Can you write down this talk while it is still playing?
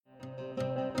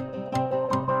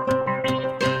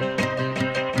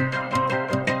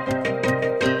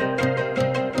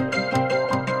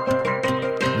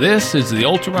This is the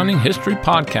Ultra Running History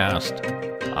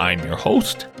Podcast. I'm your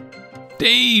host,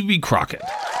 Davy Crockett.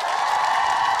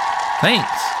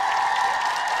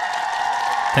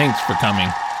 Thanks for coming.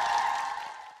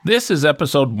 This is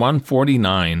episode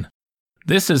 149.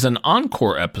 This is an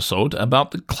encore episode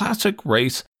about the classic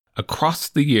race across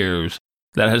the years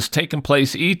that has taken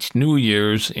place each New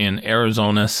Year's in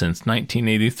Arizona since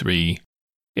 1983.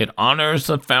 It honors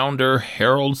the founder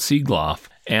Harold Siegloff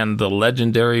and the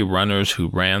legendary runners who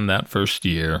ran that first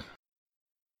year.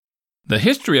 The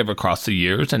history of Across the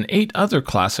Years and 8 other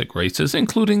classic races,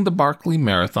 including the Barkley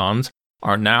Marathons,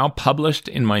 are now published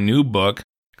in my new book,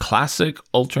 Classic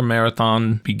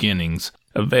Ultramarathon Beginnings,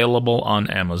 available on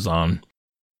Amazon.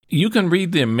 You can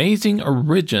read the amazing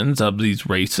origins of these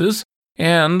races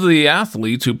and the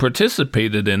athletes who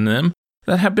participated in them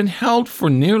that have been held for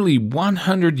nearly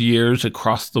 100 years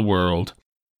across the world.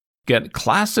 Get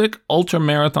Classic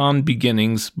Ultramarathon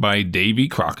Beginnings by Davy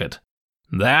Crockett.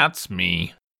 That's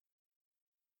me.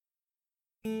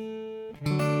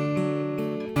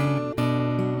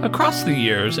 Across the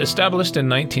Years, established in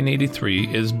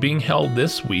 1983, is being held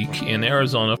this week in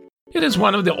Arizona. It is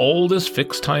one of the oldest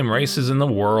fixed-time races in the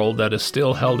world that is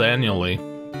still held annually.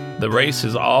 The race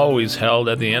is always held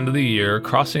at the end of the year,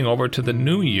 crossing over to the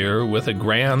new year with a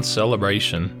grand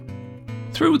celebration.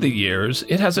 Through the years,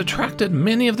 it has attracted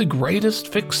many of the greatest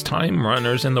fixed-time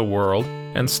runners in the world,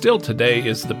 and still today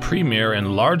is the premier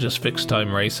and largest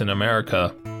fixed-time race in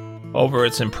America. Over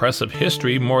its impressive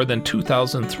history, more than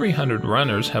 2,300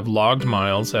 runners have logged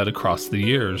miles at Across the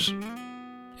Years.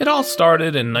 It all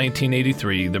started in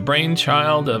 1983, the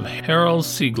brainchild of Harold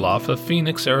Siegloff of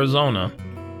Phoenix, Arizona.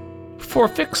 For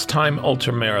fixed-time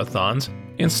ultramarathons,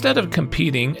 instead of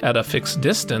competing at a fixed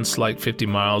distance like 50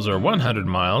 miles or 100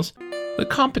 miles, the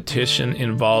competition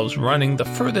involves running the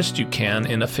furthest you can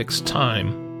in a fixed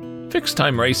time.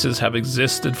 Fixed-time races have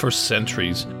existed for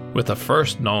centuries, with the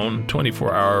first known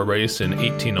 24-hour race in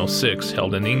 1806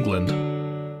 held in England.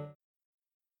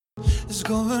 It's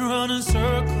going round in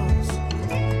circles.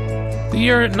 The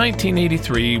year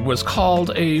 1983 was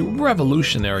called a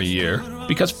revolutionary year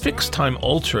because fixed-time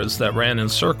ultras that ran in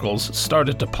circles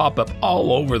started to pop up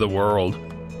all over the world.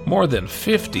 More than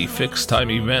 50 fixed-time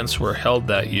events were held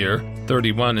that year,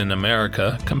 31 in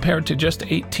America, compared to just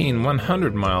 18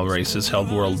 100-mile races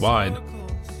held worldwide.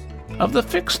 Of the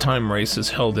fixed-time races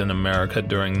held in America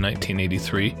during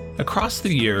 1983, Across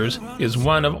the Years is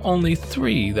one of only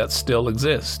 3 that still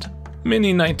exist.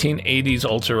 Many 1980s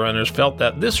ultra runners felt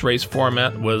that this race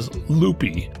format was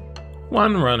loopy.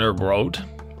 One runner wrote,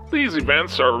 "These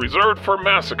events are reserved for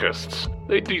masochists.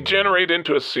 They degenerate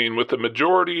into a scene with the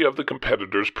majority of the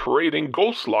competitors parading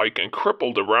ghost-like and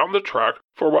crippled around the track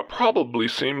for what probably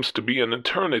seems to be an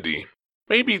eternity.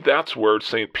 Maybe that's where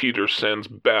St. Peter sends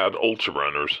bad ultra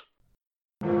runners."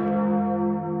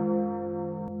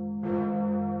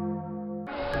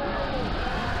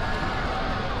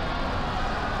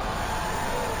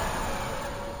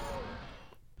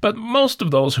 But most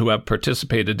of those who have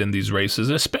participated in these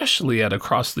races, especially at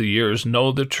Across the Years,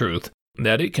 know the truth,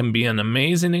 that it can be an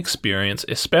amazing experience,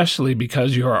 especially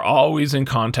because you are always in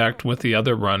contact with the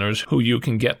other runners who you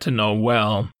can get to know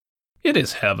well. It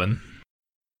is heaven.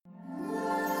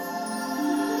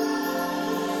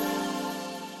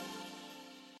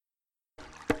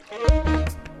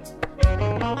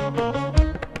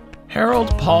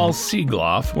 Harold Paul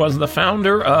Siegloff was the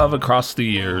founder of Across the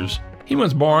Years. He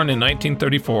was born in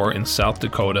 1934 in South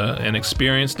Dakota and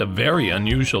experienced a very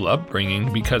unusual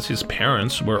upbringing because his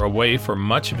parents were away for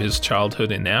much of his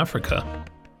childhood in Africa.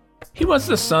 He was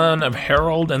the son of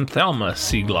Harold and Thelma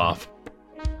Siegloff.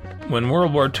 When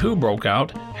World War II broke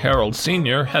out, Harold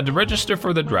Sr. had to register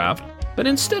for the draft, but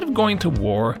instead of going to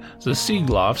war, the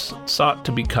Siegloffs sought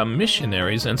to become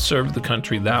missionaries and serve the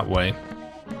country that way.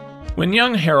 When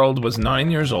young Harold was 9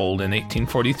 years old in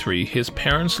 1843, his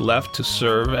parents left to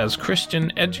serve as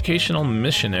Christian educational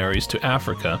missionaries to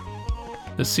Africa.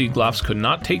 The Siegloffs could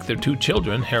not take their 2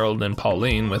 children, Harold and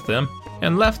Pauline, with them,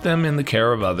 and left them in the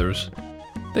care of others.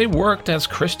 They worked as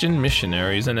Christian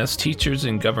missionaries and as teachers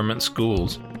in government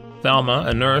schools. Thelma,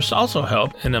 a nurse, also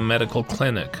helped in a medical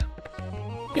clinic.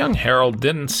 Young Harold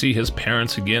didn't see his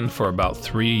parents again for about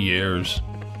 3 years.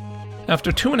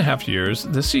 After 2.5 years,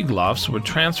 the Siegloffs were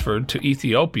transferred to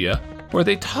Ethiopia, where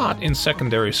they taught in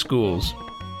secondary schools.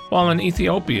 While in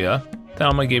Ethiopia,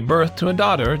 Thelma gave birth to a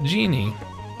daughter, Jeannie.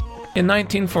 In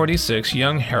 1946,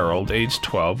 young Harold, aged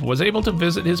 12, was able to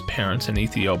visit his parents in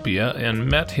Ethiopia and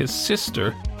met his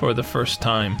sister for the first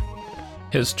time.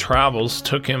 His travels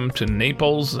took him to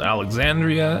Naples,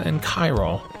 Alexandria, and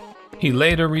Cairo. He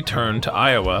later returned to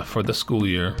Iowa for the school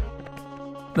year.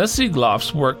 The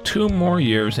Seeglofs worked 2 more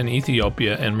years in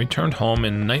Ethiopia and returned home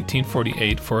in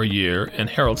 1948 for a year, and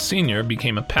Harold Sr.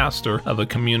 became a pastor of a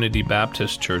community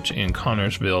Baptist church in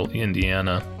Connorsville,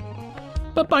 Indiana.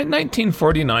 But by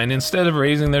 1949, instead of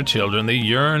raising their children, they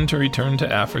yearned to return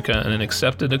to Africa and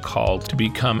accepted a call to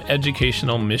become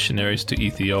educational missionaries to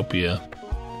Ethiopia.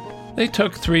 They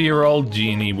took 3-year-old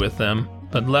Jeannie with them,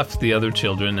 but left the other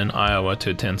children in Iowa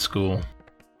to attend school.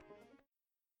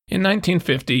 In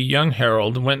 1950, young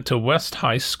Harold went to West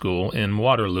High School in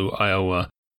Waterloo, Iowa.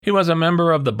 He was a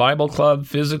member of the Bible Club,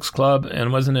 Physics Club,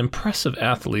 and was an impressive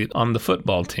athlete on the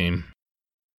football team.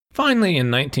 Finally,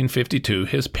 in 1952,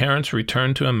 his parents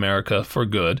returned to America for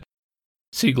good.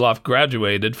 Seegloff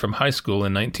graduated from high school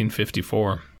in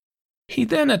 1954. He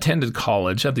then attended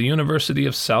college at the University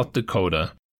of South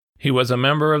Dakota. He was a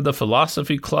member of the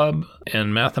Philosophy Club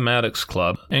and Mathematics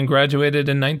Club and graduated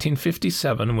in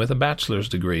 1957 with a bachelor's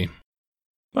degree.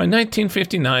 By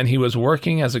 1959, he was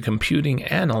working as a computing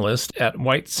analyst at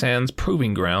White Sands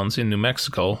Proving Grounds in New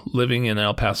Mexico, living in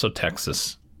El Paso,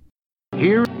 Texas.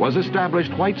 Here was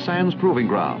established White Sands Proving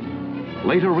Ground,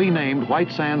 later renamed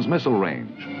White Sands Missile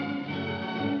Range.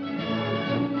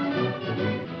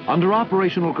 Under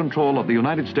operational control of the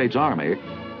United States Army,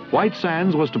 White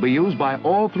Sands was to be used by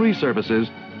all 3 services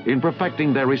in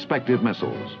perfecting their respective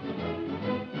missiles.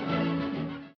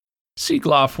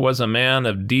 Seegloff was a man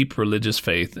of deep religious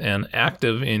faith and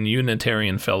active in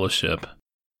Unitarian fellowship.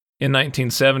 In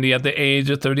 1970, at the age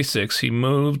of 36, he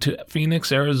moved to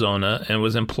Phoenix, Arizona, and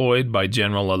was employed by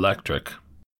General Electric.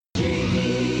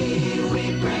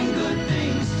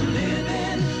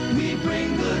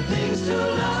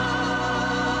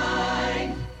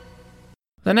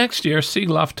 The next year,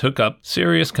 Seegloff took up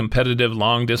serious competitive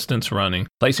long-distance running,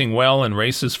 placing well in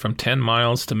races from 10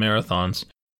 miles to marathons.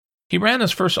 He ran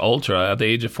his first ultra at the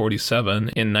age of 47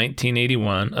 in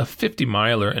 1981, a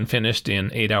 50-miler, and finished in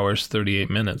 8 hours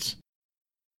 38 minutes.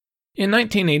 In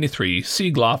 1983,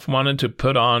 Seegloff wanted to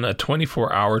put on a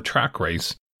 24-hour track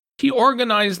race. He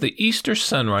organized the Easter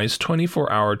Sunrise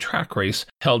 24-hour track race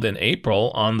held in April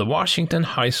on the Washington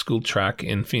High School track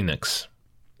in Phoenix.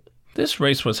 This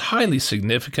race was highly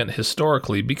significant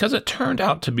historically because it turned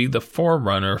out to be the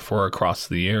forerunner for Across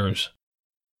the Years.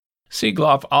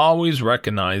 Seegloff always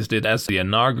recognized it as the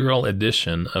inaugural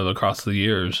edition of Across the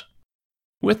Years.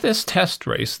 With this test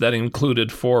race that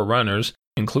included 4 runners,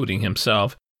 including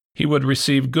himself, he would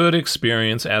receive good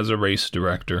experience as a race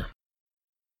director.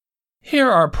 Here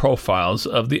are profiles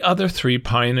of the other 3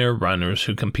 pioneer runners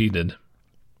who competed.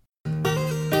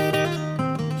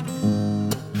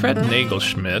 Fred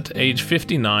Nagelschmidt, age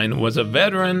 59, was a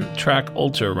veteran track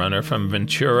ultra runner from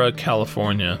Ventura,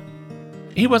 California.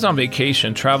 He was on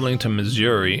vacation traveling to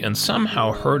Missouri and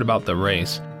somehow heard about the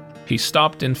race. He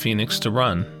stopped in Phoenix to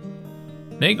run.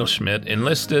 Nagelschmidt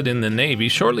enlisted in the Navy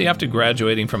shortly after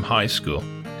graduating from high school.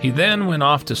 He then went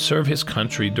off to serve his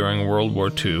country during World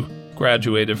War II,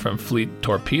 graduated from Fleet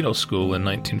Torpedo School in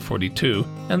 1942,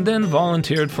 and then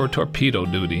volunteered for torpedo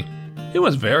duty. It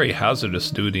was very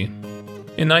hazardous duty.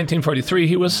 In 1943,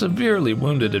 he was severely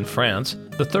wounded in France,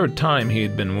 the 3rd time he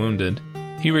had been wounded.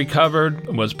 He recovered,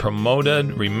 was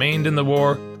promoted, remained in the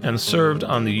war, and served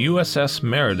on the USS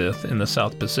Meredith in the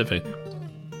South Pacific.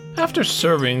 After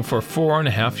serving for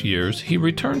 4.5 years, he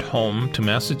returned home to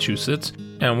Massachusetts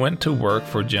and went to work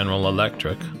for General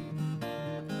Electric.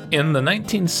 In the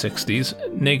 1960s,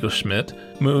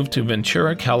 Nagelschmidt moved to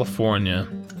Ventura, California.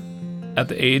 At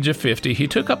the age of 50, he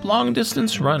took up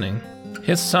long-distance running.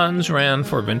 His sons ran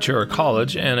for Ventura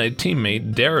College, and a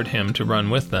teammate dared him to run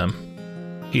with them.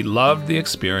 He loved the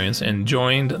experience and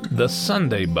joined the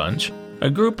Sunday Bunch,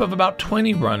 a group of about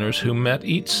 20 runners who met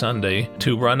each Sunday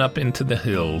to run up into the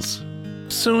hills.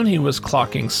 Soon he was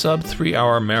clocking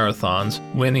sub-3-hour marathons,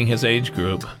 winning his age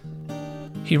group.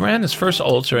 He ran his first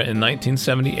ultra in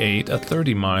 1978, a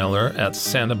 30-miler at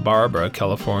Santa Barbara,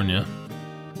 California.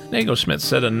 Nagelschmidt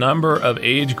set a number of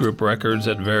age group records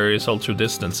at various ultra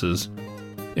distances.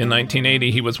 In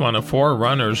 1980, he was one of 4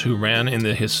 runners who ran in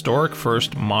the historic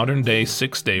first modern-day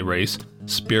 6-day race,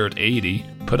 Spirit 80,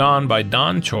 put on by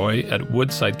Don Choi at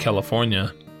Woodside,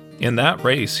 California. In that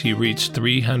race, he reached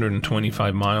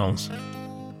 325 miles.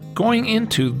 Going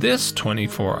into this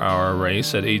 24-hour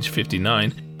race at age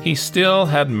 59, he still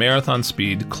had marathon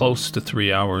speed close to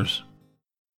 3 hours.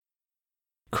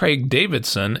 Craig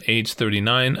Davidson, age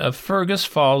 39, of Fergus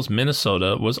Falls,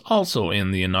 Minnesota, was also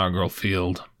in the inaugural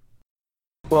field.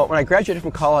 Well, when I graduated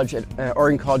from college at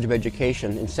Oregon College of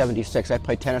Education in '76, I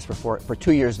played tennis for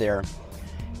 2 years there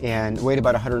and weighed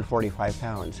about 145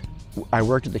 pounds. I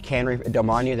worked at the cannery at Del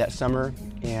Monte that summer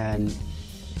and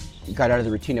got out of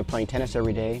the routine of playing tennis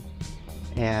every day.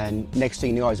 And next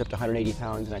thing you know, I was up to 180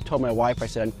 pounds. And I told my wife, I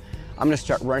said, I'm going to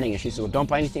start running. And she said, well, don't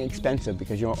buy anything expensive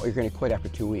because you're going to quit after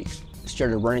 2 weeks.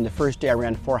 Started running. The first day I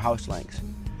ran 4 house lengths.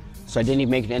 So I didn't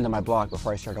even make it into my block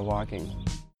before I started walking.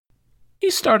 He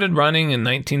started running in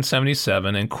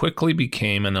 1977 and quickly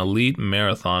became an elite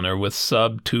marathoner with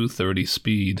sub-2:30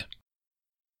 speed.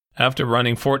 After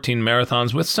running 14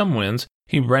 marathons with some wins,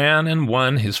 he ran and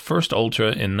won his first ultra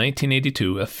in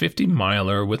 1982, a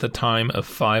 50-miler with a time of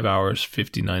 5 hours,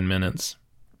 59 minutes.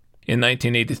 In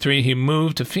 1983, he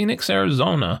moved to Phoenix,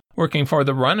 Arizona, working for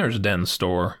the Runner's Den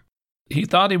store. He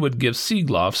thought he would give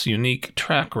Seeglaugh's unique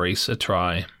track race a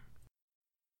try.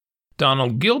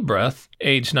 Donald Gilbreth,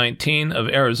 age 19, of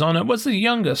Arizona, was the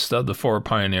youngest of the 4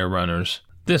 pioneer runners.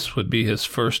 This would be his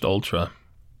first ultra.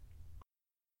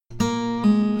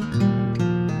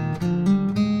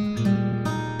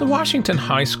 The Washington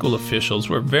High School officials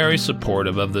were very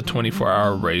supportive of the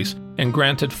 24-hour race and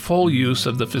granted full use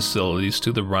of the facilities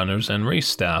to the runners and race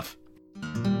staff.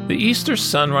 The Easter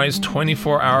Sunrise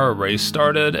 24-hour race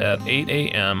started at 8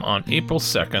 a.m. on April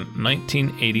 2,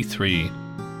 1983.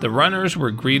 The runners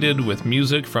were greeted with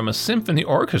music from a symphony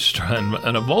orchestra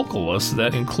and a vocalist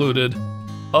that included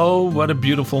 "Oh, What a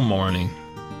Beautiful Morning."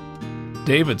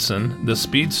 Davidson, the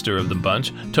speedster of the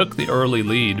bunch, took the early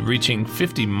lead, reaching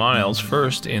 50 miles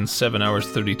first in 7 hours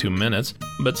 32 minutes,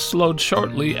 but slowed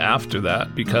shortly after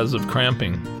that because of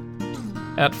cramping.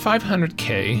 At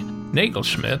 500K,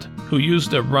 Nagelschmidt, who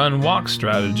used a run-walk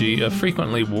strategy of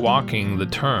frequently walking the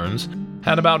turns,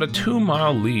 had about a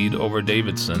 2-mile lead over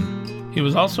Davidson. He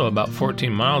was also about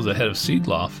 14 miles ahead of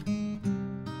Seeglauf.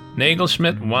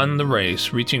 Nagelschmidt won the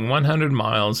race, reaching 100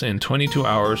 miles in 22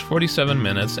 hours, 47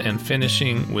 minutes, and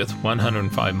finishing with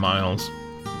 105 miles.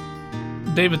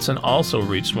 Davidson also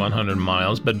reached 100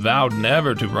 miles, but vowed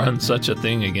never to run such a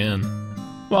thing again.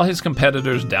 While his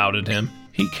competitors doubted him,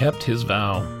 he kept his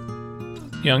vow.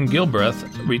 Young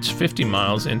Gilbreth reached 50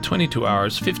 miles in 22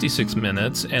 hours, 56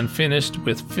 minutes, and finished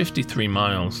with 53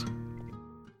 miles.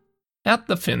 At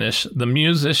the finish, the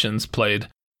musicians played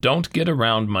 "Don't Get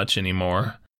Around Much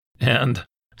Anymore" and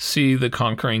 "See the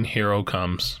Conquering Hero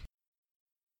Comes."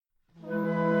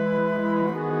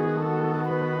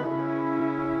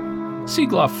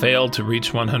 Seeglauf failed to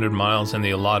reach 100 miles in the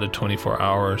allotted 24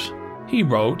 hours. He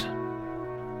wrote,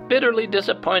 "Bitterly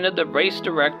disappointed, the race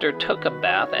director took a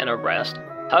bath and a rest,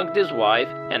 hugged his wife,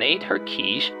 and ate her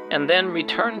quiche, and then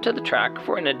returned to the track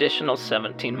for an additional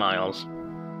 17 miles.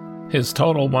 His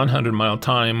total 100-mile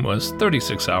time was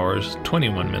 36 hours,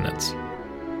 21 minutes.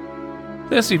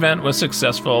 This event was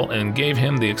successful and gave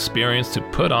him the experience to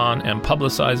put on and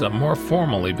publicize a more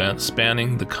formal event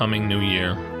spanning the coming new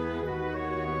year.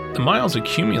 The miles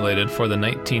accumulated for the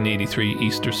 1983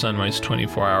 Easter Sunrise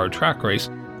 24-hour track race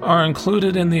are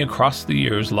included in the Across the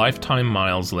Years Lifetime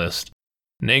Miles list.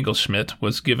 Nagelschmidt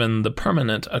was given the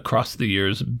permanent Across the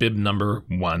Years bib number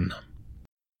 1.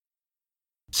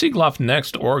 Seeglauf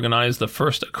next organized the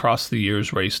first Across the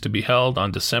Years race to be held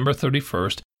on December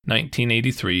 31st,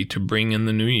 1983 to bring in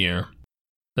the new year.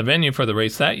 The venue for the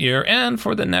race that year and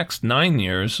for the next 9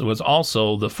 years was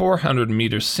also the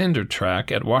 400-meter cinder track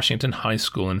at Washington High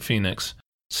School in Phoenix.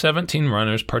 17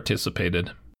 runners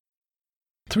participated.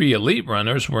 3 elite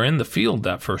runners were in the field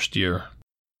that first year.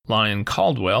 Lion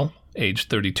Caldwell, age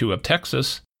 32 of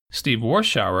Texas, Steve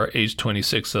Warshauer, age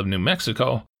 26 of New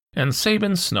Mexico, and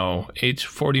Sabin Snow, age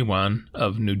 41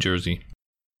 of New Jersey.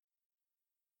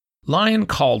 Lion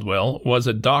Caldwell was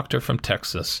a doctor from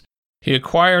Texas. He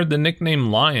acquired the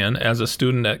nickname Lion as a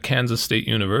student at Kansas State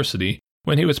University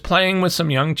when he was playing with some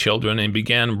young children and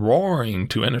began roaring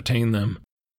to entertain them.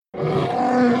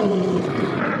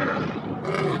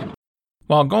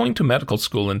 While going to medical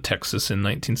school in Texas in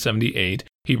 1978,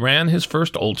 he ran his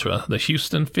first ultra, the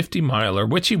Houston 50-miler,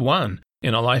 which he won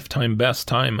in a lifetime best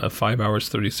time of 5 hours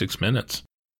 36 minutes.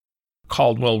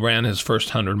 Caldwell ran his first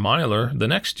 100-miler the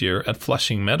next year at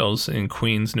Flushing Meadows in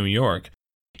Queens, New York.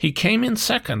 He came in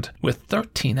second with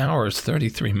 13 hours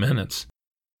 33 minutes.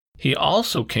 He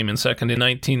also came in second in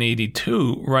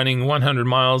 1982, running 100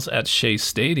 miles at Shea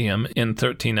Stadium in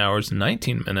 13 hours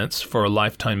 19 minutes for a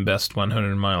lifetime best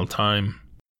 100-mile time.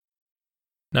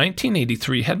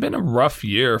 1983 had been a rough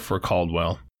year for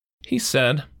Caldwell. He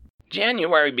said,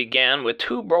 "January began with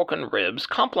 2 broken ribs,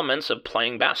 compliments of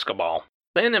playing basketball.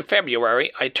 Then in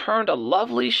February, I turned a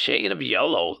lovely shade of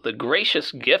yellow, the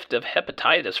gracious gift of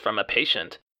hepatitis from a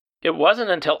patient. It wasn't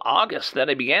until August that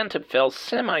I began to feel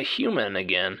semi-human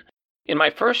again. In my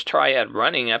first try at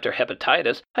running after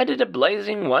hepatitis, I did a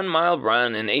blazing 1-mile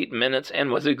run in 8 minutes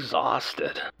and was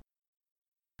exhausted."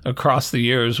 Across the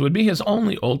Years would be his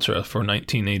only ultra for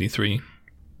 1983.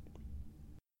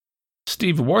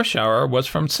 Steve Warschauer was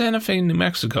from Santa Fe, New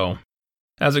Mexico.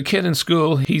 As a kid in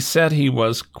school, he said he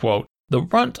was, quote, the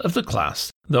runt of the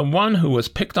class, the one who was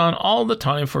picked on all the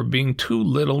time for being too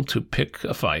little to pick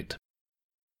a fight.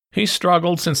 He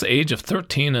struggled since the age of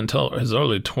 13 until his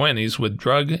early 20s with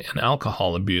drug and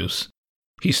alcohol abuse.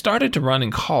 He started to run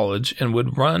in college and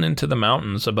would run into the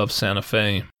mountains above Santa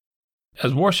Fe.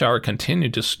 As Warschauer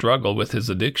continued to struggle with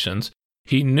his addictions,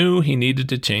 he knew he needed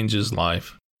to change his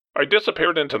life. I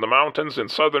disappeared into the mountains in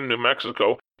southern New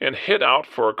Mexico and hid out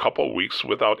for a couple weeks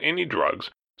without any drugs,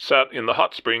 sat in the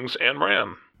hot springs and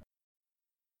ran.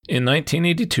 In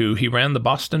 1982, he ran the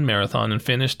Boston Marathon and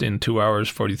finished in 2 hours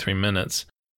 43 minutes.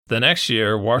 The next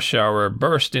year, Warschauer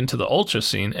burst into the ultra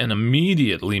scene and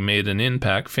immediately made an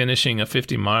impact, finishing a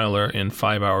 50-miler in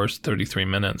 5 hours 33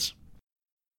 minutes.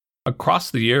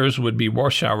 Across the Years would be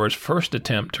Warschauer's first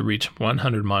attempt to reach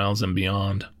 100 miles and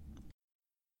beyond.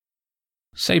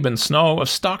 Saban Snow of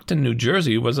Stockton, New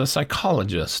Jersey was a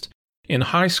psychologist. In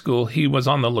high school, he was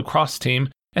on the lacrosse team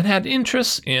and had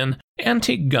interests in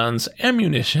antique guns,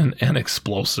 ammunition, and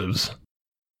explosives.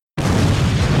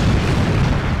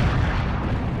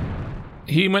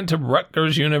 He went to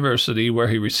Rutgers University, where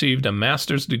he received a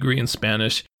master's degree in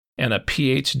Spanish and a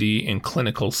PhD in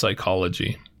clinical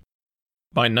psychology.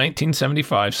 By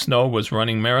 1975, Snow was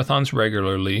running marathons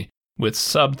regularly with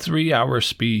sub-3-hour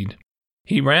speed.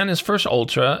 He ran his first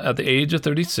ultra at the age of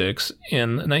 36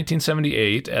 in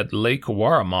 1978 at Lake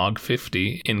Warramog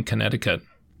 50 in Connecticut.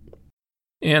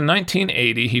 In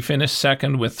 1980, he finished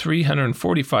second with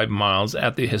 345 miles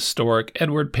at the historic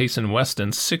Edward Payson Weston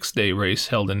 6-day race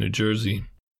held in New Jersey.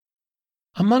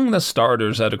 Among the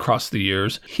starters at Across the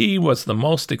Years, he was the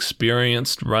most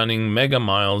experienced, running mega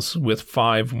miles with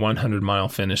 5 100-mile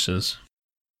finishes.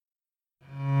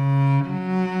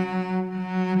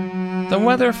 The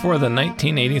weather for the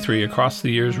 1983 Across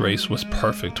the Years race was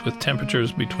perfect, with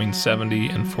temperatures between 70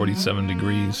 and 47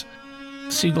 degrees.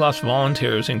 Seagloff's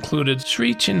volunteers included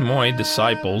Sri Chinmoy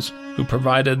disciples who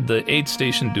provided the aid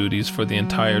station duties for the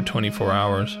entire 24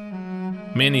 hours.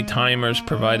 Many timers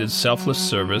provided selfless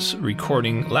service,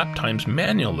 recording lap times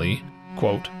manually,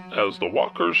 quote, as the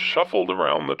walkers shuffled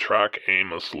around the track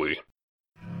aimlessly.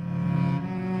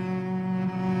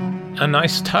 A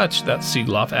nice touch that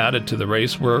Seagloff added to the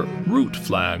race were route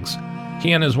flags.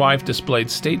 He and his wife displayed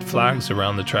state flags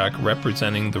around the track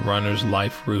representing the runners'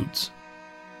 life routes.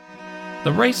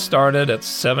 The race started at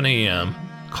 7 a.m.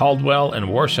 Caldwell and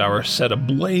Warschauer set a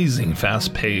blazing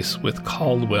fast pace, with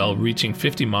Caldwell reaching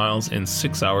 50 miles in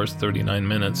 6 hours 39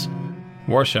 minutes.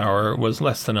 Warschauer was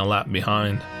less than a lap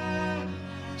behind.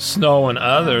 Snow and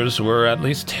others were at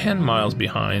least 10 miles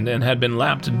behind and had been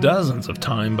lapped dozens of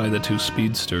times by the two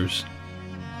speedsters.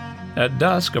 At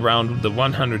dusk, around the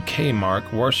 100K mark,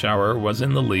 Warschauer was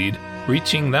in the lead,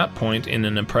 reaching that point in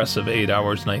an impressive 8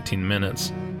 hours 19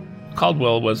 minutes.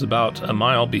 Caldwell was about a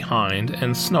mile behind,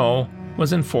 and Snow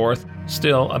was in fourth,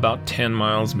 still about 10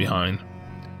 miles behind.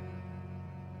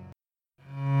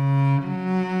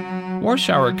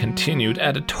 Warschauer continued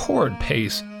at a torrid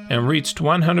pace and reached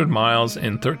 100 miles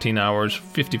in 13 hours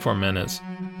 54 minutes.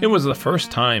 It was the first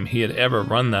time he had ever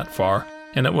run that far,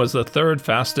 and it was the third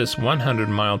fastest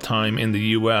 100-mile time in the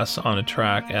U.S. on a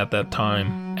track at that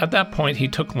time. At that point, he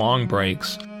took long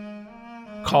breaks.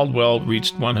 Caldwell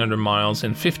reached 100 miles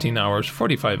in 15 hours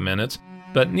 45 minutes,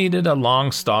 but needed a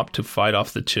long stop to fight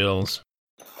off the chills.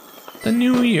 The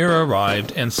new year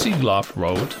arrived, and Seagloff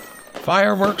wrote,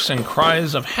 fireworks and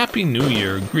cries of Happy New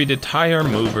Year greeted tire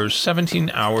movers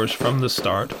 17 hours from the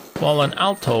start, while an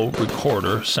alto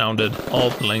recorder sounded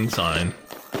Auld Lang Syne.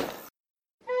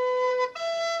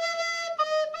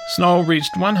 Snow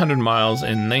reached 100 miles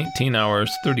in 19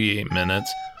 hours 38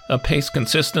 minutes, a pace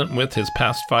consistent with his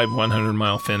past 5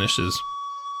 100-mile finishes.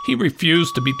 He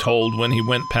refused to be told when he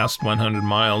went past 100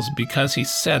 miles because he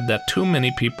said that too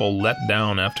many people let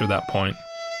down after that point.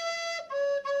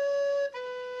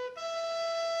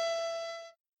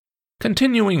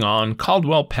 Continuing on,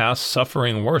 Caldwell passed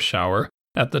suffering Warschauer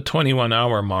at the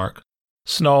 21-hour mark.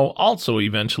 Snow also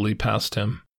eventually passed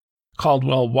him.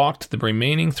 Caldwell walked the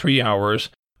remaining 3 hours,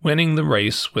 winning the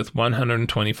race with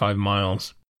 125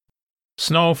 miles.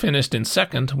 Snow finished in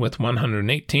second with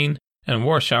 118, and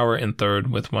Warschauer in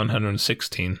third with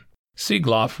 116.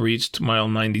 Seagloff reached mile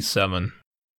 97.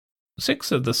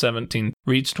 6 of the 17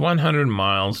 reached 100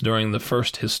 miles during the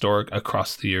first historic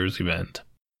Across the Years event.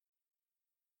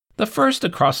 The first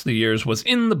Across the Years was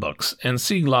in the books, and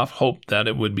Seagloff hoped that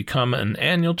it would become an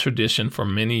annual tradition for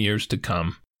many years to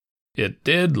come. It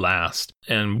did last,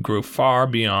 and grew far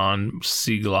beyond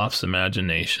Seagloff's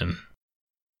imagination.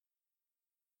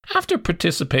 After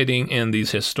participating in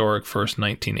these historic first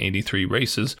 1983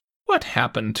 races, What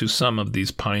happened to some of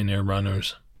these pioneer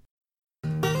runners?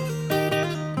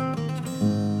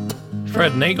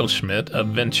 Fred Nagelschmidt of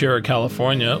Ventura,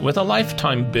 California, with a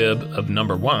lifetime bib of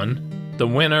number 1, the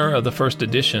winner of the first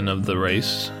edition of the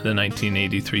race, the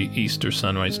 1983 Easter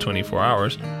Sunrise 24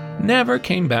 Hours, never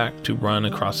came back to run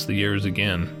across the years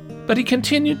again. But he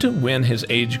continued to win his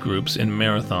age groups in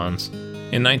marathons.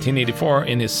 In 1984,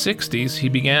 in his 60s, he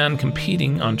began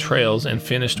competing on trails and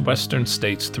finished Western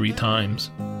States 3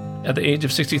 times. At the age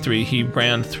of 63, he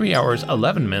ran 3 hours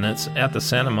 11 minutes at the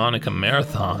Santa Monica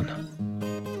Marathon.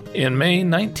 In May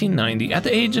 1990, at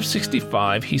the age of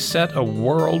 65, he set a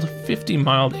world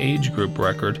 50-mile age group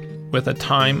record with a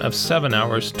time of 7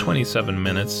 hours 27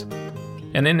 minutes.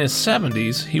 And in his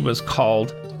 70s, he was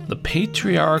called the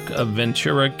Patriarch of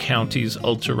Ventura County's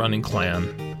ultra-running clan.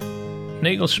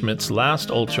 Nagelschmidt's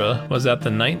last ultra was at the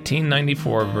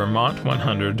 1994 Vermont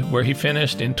 100, where he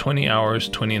finished in 20 hours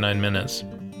 29 minutes.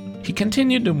 He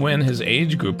continued to win his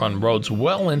age group on roads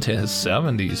well into his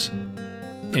 70s.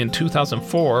 In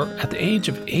 2004, at the age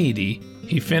of 80,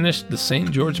 he finished the St.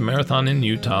 George Marathon in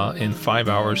Utah in 5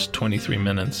 hours 23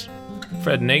 minutes.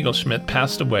 Fred Nagelschmidt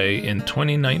passed away in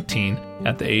 2019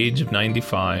 at the age of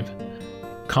 95.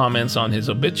 Comments on his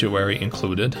obituary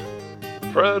included,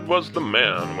 Fred was the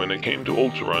man when it came to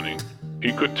ultra running.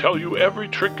 He could tell you every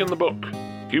trick in the book.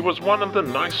 He was one of the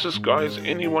nicest guys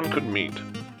anyone could meet.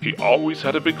 He always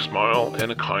had a big smile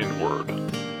and a kind word.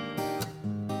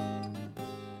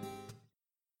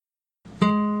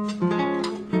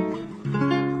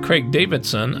 Craig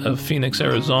Davidson of Phoenix,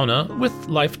 Arizona, with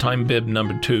lifetime bib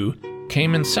number 2,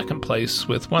 came in second place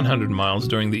with 100 miles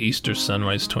during the Easter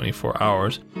Sunrise 24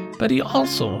 Hours, but he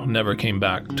also never came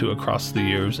back to across the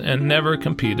years and never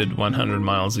competed 100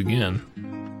 miles again.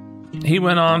 He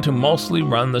went on to mostly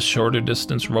run the shorter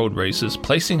distance road races,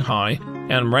 placing high,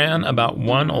 and ran about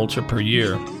 1 ultra per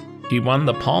year. He won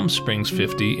the Palm Springs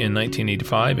 50 in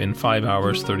 1985 in 5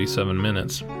 hours 37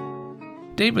 minutes.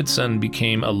 Davidson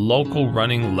became a local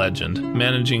running legend,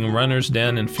 managing Runner's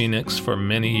Den in Phoenix for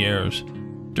many years.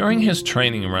 During his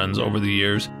training runs over the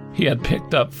years, he had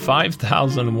picked up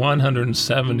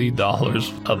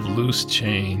 $5,170 of loose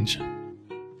change.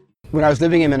 When I was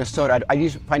living in Minnesota, I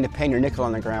used to find a penny or nickel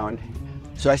on the ground.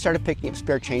 So I started picking up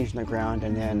spare change on the ground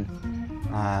and then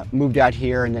moved out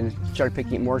here and then started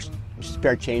picking up more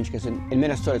spare change because in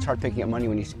Minnesota it's hard picking up money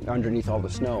when you're underneath all the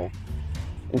snow.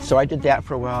 And so I did that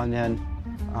for a while, and then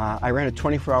I ran a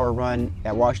 24-hour run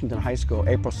at Washington High School,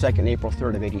 April 2nd, April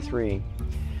 3rd of '83.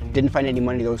 Didn't find any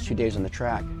money those 2 days on the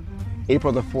track.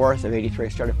 April the 4th of '83, I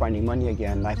started finding money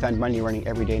again, and I found money running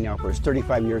every day now for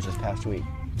 35 years this past week.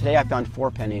 Today I found 4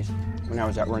 pennies when I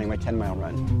was out running my 10-mile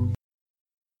run.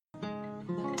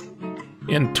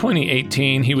 In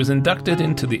 2018, he was inducted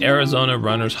into the Arizona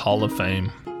Runners Hall of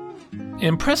Fame.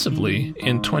 Impressively,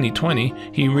 in 2020,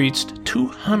 he reached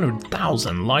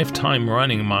 200,000 lifetime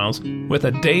running miles with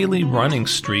a daily running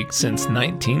streak since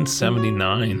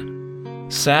 1979.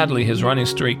 Sadly, his running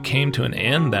streak came to an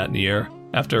end that year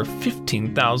after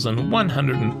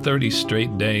 15,130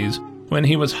 straight days when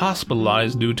he was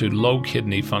hospitalized due to low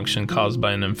kidney function caused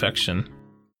by an infection.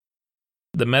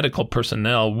 The medical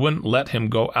personnel wouldn't let him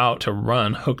go out to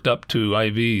run hooked up to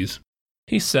IVs.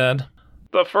 He said,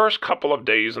 The first couple of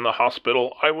days in the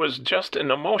hospital, I was just an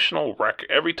emotional wreck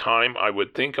every time I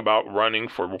would think about running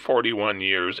for 41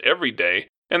 years every day,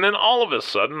 and then all of a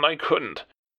sudden I couldn't.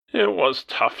 It was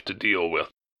tough to deal with.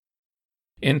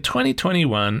 In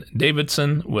 2021,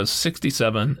 Davidson was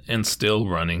 67 and still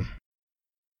running.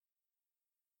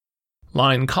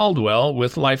 Lyon Caldwell,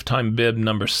 with lifetime bib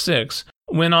number 6,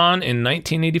 went on in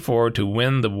 1984 to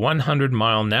win the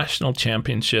 100-mile national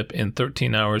championship in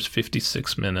 13 hours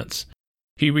 56 minutes.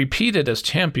 He repeated as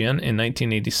champion in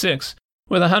 1986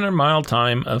 with a 100-mile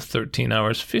time of 13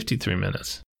 hours 53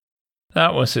 minutes.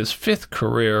 That was his 5th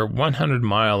career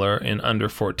 100-miler in under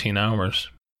 14 hours.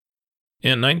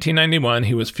 In 1991,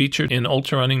 he was featured in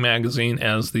Ultra Running magazine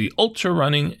as the Ultra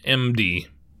Running MD.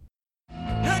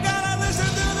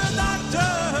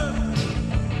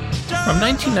 From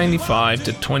 1995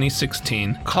 to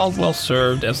 2016, Caldwell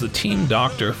served as the team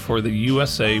doctor for the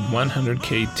USA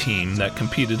 100K team that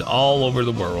competed all over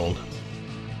the world.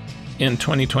 In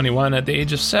 2021, at the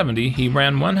age of 70, he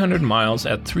ran 100 miles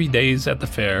at 3 days at the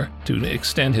fair to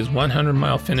extend his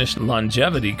 100-mile finish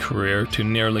longevity career to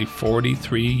nearly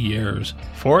 43 years,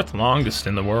 4th longest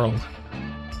in the world.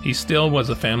 He still was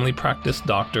a family practice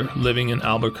doctor living in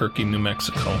Albuquerque, New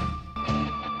Mexico.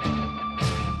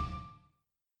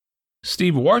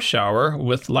 Steve Warshauer,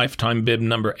 with lifetime bib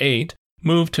number 8,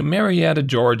 moved to Marietta,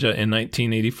 Georgia in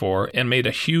 1984 and made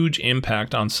a huge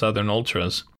impact on Southern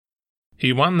Ultras.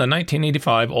 He won the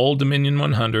 1985 Old Dominion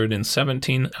 100 in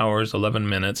 17 hours 11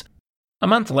 minutes. A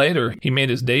month later, he made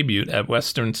his debut at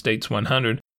Western States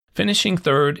 100, finishing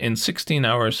third in 16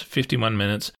 hours 51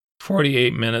 minutes,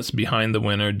 48 minutes behind the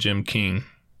winner Jim King.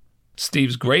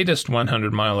 Steve's greatest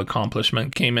 100-mile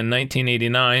accomplishment came in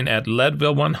 1989 at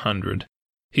Leadville 100.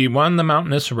 He won the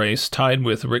mountainous race, tied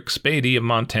with Rick Spady of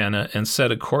Montana, and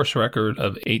set a course record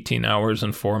of 18 hours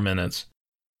and 4 minutes.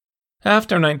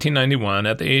 After 1991,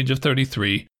 at the age of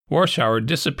 33, Warschauer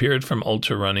disappeared from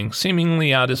ultra running,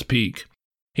 seemingly at his peak.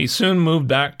 He soon moved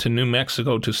back to New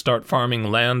Mexico to start farming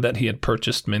land that he had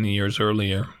purchased many years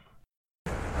earlier.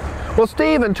 Well,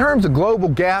 Steve, in terms of global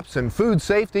gaps in food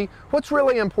safety, what's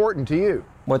really important to you?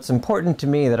 What's important to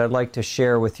me that I'd like to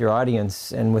share with your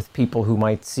audience and with people who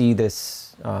might see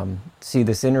this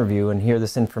interview and hear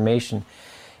this information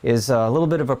is a little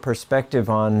bit of a perspective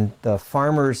on the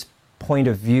farmer's point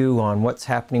of view on what's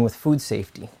happening with food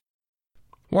safety.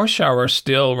 Warschauer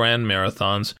still ran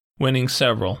marathons, winning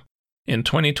several. In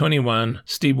 2021,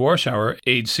 Steve Warschauer,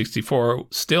 age 64,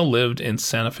 still lived in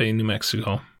Santa Fe, New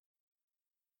Mexico.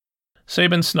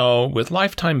 Sabin Snow, with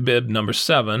lifetime bib number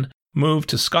 7, moved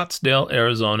to Scottsdale,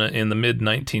 Arizona in the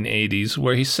mid-1980s,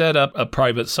 where he set up a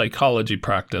private psychology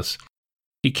practice.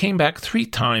 He came back 3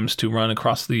 times to run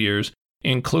across the years,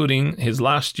 including his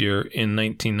last year in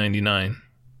 1999.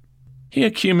 He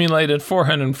accumulated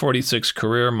 446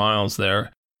 career miles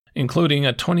there, including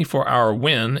a 24-hour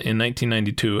win in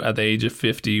 1992 at the age of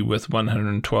 50 with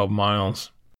 112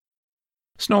 miles.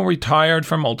 Snow retired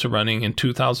from ultra running in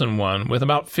 2001 with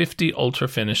about 50 ultra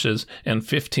finishes and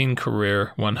 15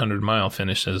 career 100-mile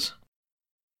finishes.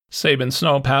 Sabin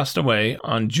Snow passed away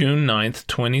on June 9,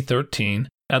 2013,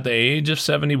 at the age of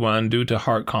 71 due to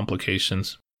heart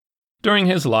complications. During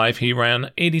his life, he ran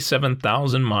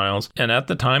 87,000 miles and at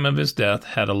the time of his death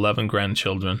had 11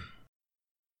 grandchildren.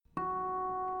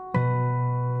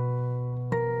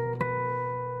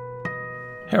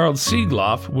 Harold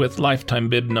Siegloff, with lifetime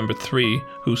bib number 3,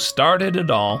 who started it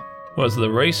all, was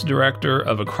the race director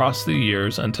of Across the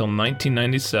Years until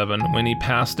 1997 when he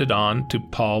passed it on to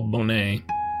Paul Bonnet.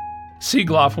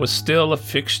 Siegloff was still a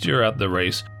fixture at the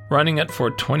race, running it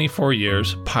for 24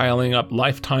 years, piling up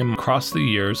lifetime Across the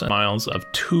Years miles of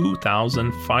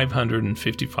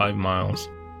 2,555 miles.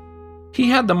 He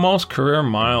had the most career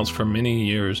miles for many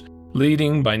years,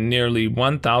 leading by nearly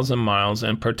 1,000 miles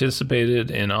and participated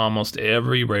in almost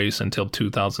every race until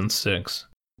 2006.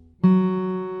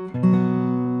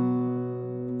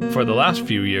 For the last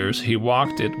few years, he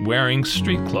walked it wearing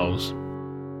street clothes.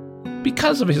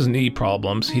 Because of his knee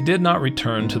problems, he did not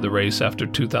return to the race after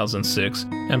 2006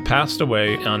 and passed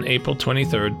away on April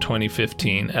 23,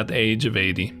 2015 at the age of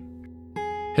 80.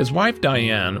 His wife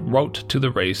Diane wrote to the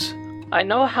race, "I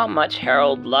know how much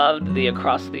Harold loved the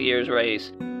Across the Years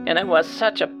race, and it was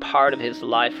such a part of his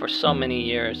life for so many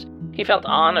years. He felt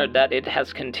honored that it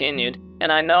has continued,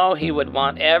 and I know he would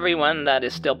want everyone that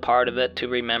is still part of it to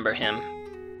remember him."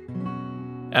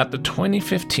 At the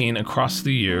 2015 Across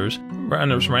the Years,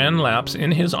 runners ran laps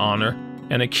in his honor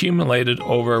and accumulated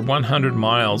over 100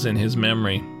 miles in his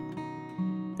memory.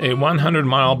 A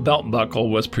 100-mile belt buckle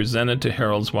was presented to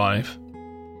Harold's wife.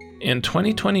 In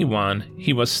 2021,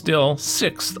 he was still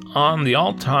 6th on the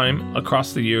all-time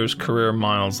Across the Years career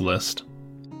miles list.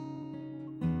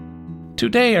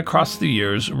 Today, Across the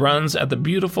Years runs at the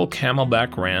beautiful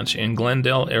Camelback Ranch in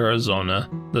Glendale, Arizona,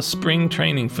 the spring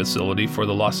training facility for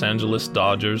the Los Angeles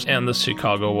Dodgers and the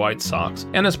Chicago White Sox,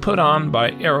 and is put on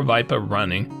by Aravaipa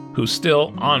Running, who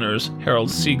still honors Harold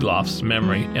Siegloff's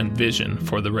memory and vision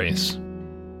for the race.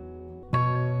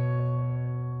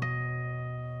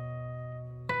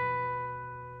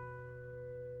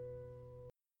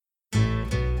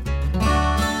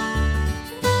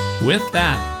 With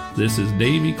that, this is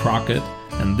Davy Crockett,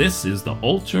 and this is the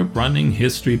Ultra Running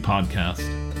History Podcast.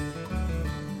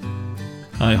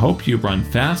 I hope you run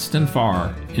fast and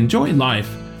far, enjoy life,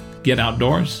 get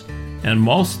outdoors, and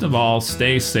most of all,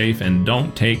 stay safe and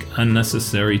don't take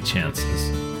unnecessary chances.